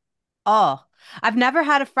blackberry. Oh, I've never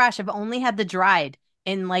had a fresh. I've only had the dried.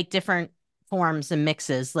 in like different forms and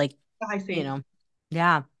mixes. Like, I you see. know,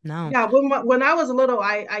 yeah, no. Yeah, when I was little,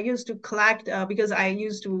 I used to collect because I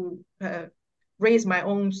used to raise my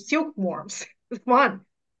own silkworms. It's fun,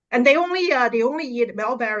 and they only eat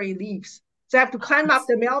mulberry leaves, so I have to climb up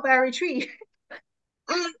the mulberry tree,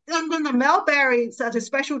 and then the mulberries are the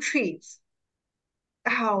special treats.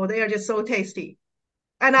 Oh, they are just so tasty.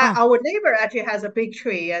 And Huh. our neighbor actually has a big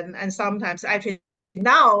tree, and sometimes actually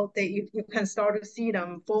now you can start to see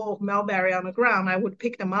them full of mulberry on the ground. I would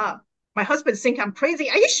pick them up. My husband think I'm crazy.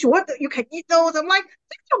 Are you sure that you can eat those? I'm like,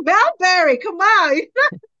 it's a mulberry. Come on,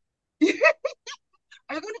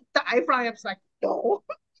 are you gonna die from it? I'm like, no.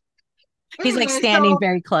 He's like standing So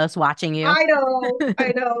very close watching you.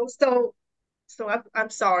 I know. So I'm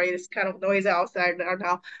sorry, it's kind of noisy outside there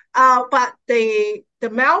now. But the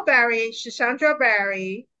mulberry, Schisandra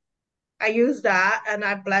berry, I use that and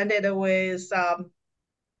I blended it with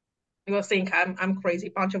you'll think I'm crazy,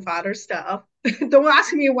 bunch of other stuff. Don't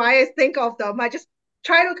ask me why I think of them. I just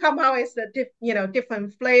try to come out with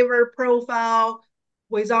different flavor profile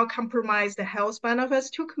without compromise the health benefits.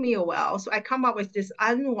 Took me a while, so I come up with this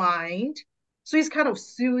unwind. So it's kind of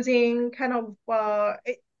soothing, kind of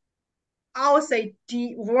I would say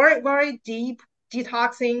deep, very very deep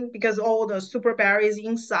detoxing because all the super berries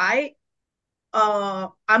inside.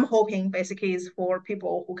 I'm hoping basically is for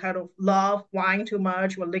people who kind of love wine too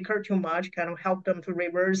much or liquor too much, kind of help them to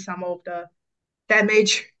reverse some of the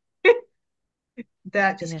damage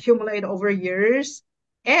that just Yeah. accumulate over years.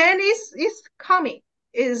 And it's coming.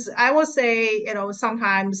 Is I would say,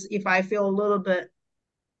 sometimes if I feel a little bit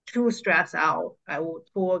too stressed out, I will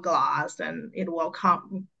pour a glass and it will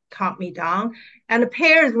calm me down. And it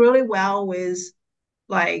pairs really well with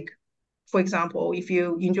like for example, if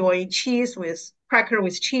you enjoy cheese with cracker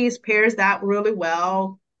with cheese, pairs that really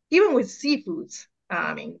well, even with seafoods.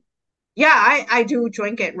 I mean, yeah, I do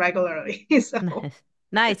drink it regularly. So Nice.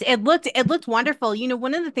 Nice. It looked wonderful. You know,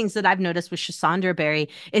 one of the things that I've noticed with Schisandra berry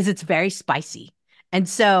is it's very spicy. And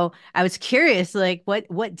so I was curious, like,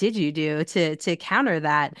 what did you do to counter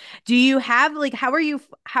that? Do you have like how are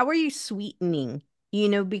you sweetening? You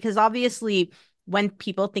know, because obviously when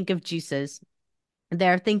people think of juices,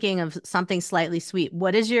 they're thinking of something slightly sweet.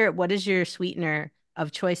 What is your sweetener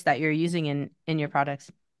of choice that you're using in your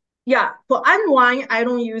products? yeah, for unwind, I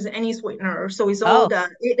don't use any sweetener. So it's all Oh,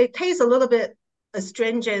 it tastes a little bit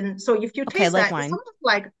astringent. So if you okay, taste like that, it's wine. almost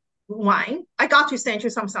like wine. I got to send you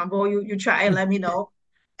some sample. You try and let me know.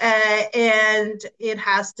 And it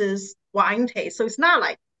has this wine taste. So it's not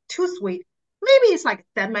like too sweet. Maybe it's like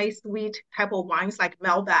semi-sweet type of wines, like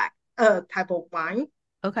Malbec type of wine.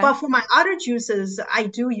 Okay. But for my other juices, I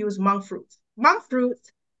do use monk fruits. Monk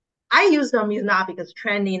fruits I use them is not because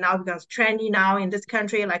trendy now, because trendy now in this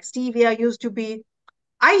country, like stevia used to be.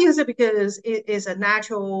 I use it because it is a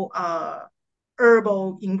natural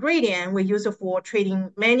herbal ingredient. We use it for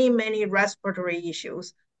treating many respiratory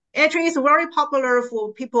issues. Actually, it's very popular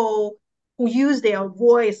for people who use their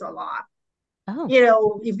voice a lot. Oh.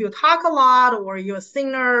 If you talk a lot or you're a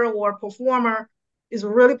singer or performer, it's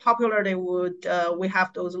really popular. We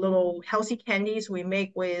have those little healthy candies we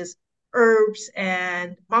make with herbs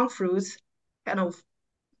and monk fruits, kind of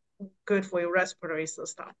good for your respiratory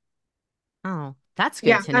system. Oh, that's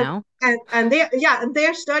good Yeah, to know. and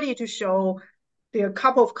their study to show there are a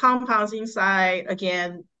couple of compounds inside.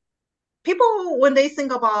 Again, people when they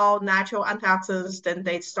think about natural antioxidants, then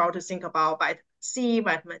they start to think about vitamin C,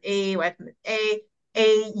 vitamin A,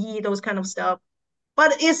 E, those kind of stuff.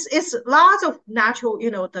 But it's lots of natural,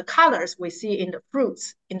 the colors we see in the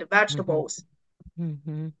fruits, in the Hmm. vegetables,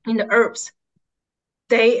 Hmm. in the herbs,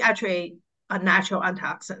 they actually are natural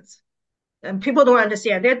antioxidants. And people don't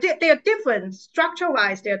understand. They're different structure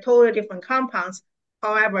wise. They're totally different compounds.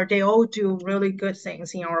 However, they all do really good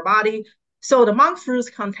things in our body. So the monk fruits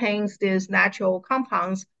contains these natural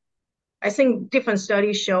compounds. I think different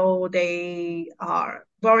studies show they have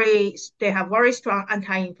very strong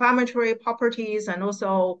anti-inflammatory properties and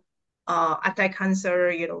also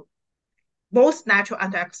anti-cancer. Most natural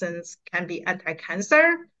antioxidants can be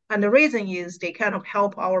anti-cancer. And the reason is they kind of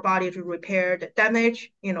help our body to repair the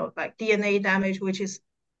damage, like DNA damage, which is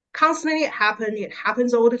constantly happen. It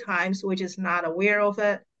happens all the time, so we're just not aware of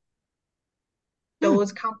it. Hmm.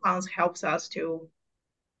 Those compounds helps us to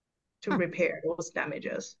Huh. repair those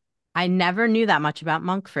damages. I never knew that much about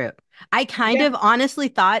monk fruit. I kind Yeah, of honestly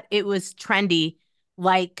thought it was trendy,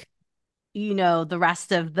 like, you know, the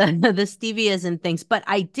rest of the the stevias and things, but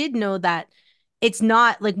I did know that it's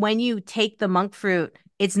not like when you take the monk fruit,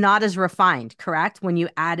 it's not as refined, correct? When you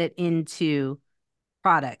add it into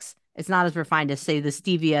products, it's not as refined as say the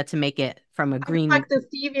stevia to make it from a like green. the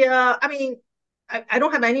stevia. I mean, I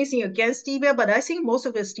don't have anything against stevia, but I think most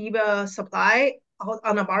of the stevia supply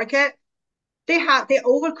on the market, they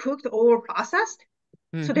overcooked, over processed.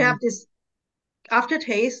 So they Mm-hmm. have this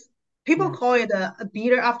aftertaste. People Yeah. call it a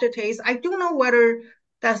bitter aftertaste. I don't know whether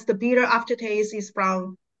that's the bitter aftertaste is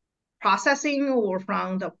from processing or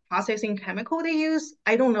from the processing chemical they use.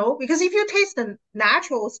 I don't know. Because if you taste the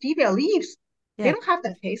natural stevia leaves, they Yeah. don't have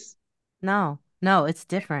that taste. No, no, it's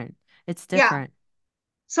different. It's Yeah. different.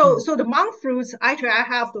 So Hmm. so the monk fruits, actually I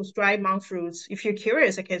have those dried monk fruits. If you're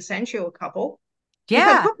curious, I can send you a couple. You can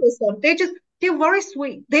Yeah. cook with them. They're very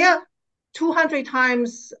sweet. They are 200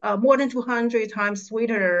 times more than 200 times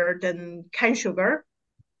sweeter than cane sugar.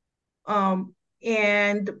 Um,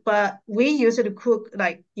 but we use it to cook,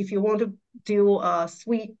 like if you want to do a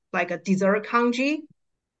sweet, like a dessert congee,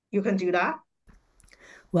 you can do that.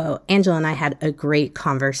 Well, Angela and I had a great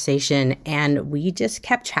conversation, and we just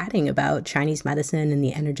kept chatting about Chinese medicine and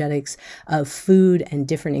the energetics of food and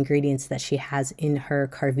different ingredients that she has in her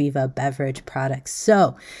Karviva beverage products.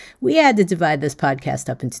 So we had to divide this podcast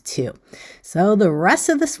up into two. So the rest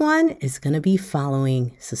of this one is going to be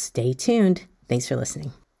following. So stay tuned. Thanks for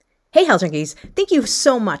listening. Hey, Health Junkies. Thank you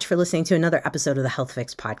so much for listening to another episode of the Health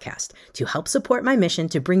Fix podcast. To help support my mission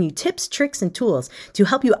to bring you tips, tricks, and tools to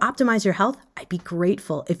help you optimize your health, I'd be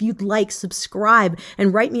grateful if you'd like, subscribe,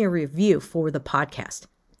 and write me a review for the podcast.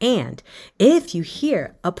 And if you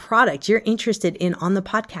hear a product you're interested in on the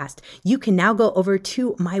podcast, you can now go over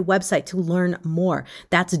to my website to learn more.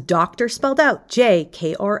 That's doctor spelled out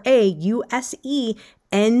JKRAUSE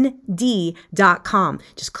nd.com.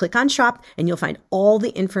 Just click on shop and you'll find all the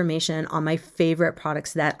information on my favorite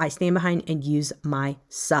products that I stand behind and use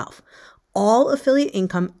myself. All affiliate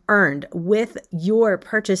income earned with your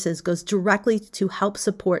purchases goes directly to help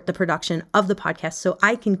support the production of the podcast so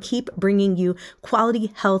I can keep bringing you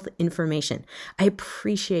quality health information. I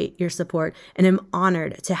appreciate your support and I'm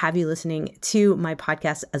honored to have you listening to my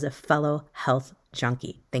podcast as a fellow health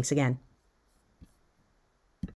junkie. Thanks again.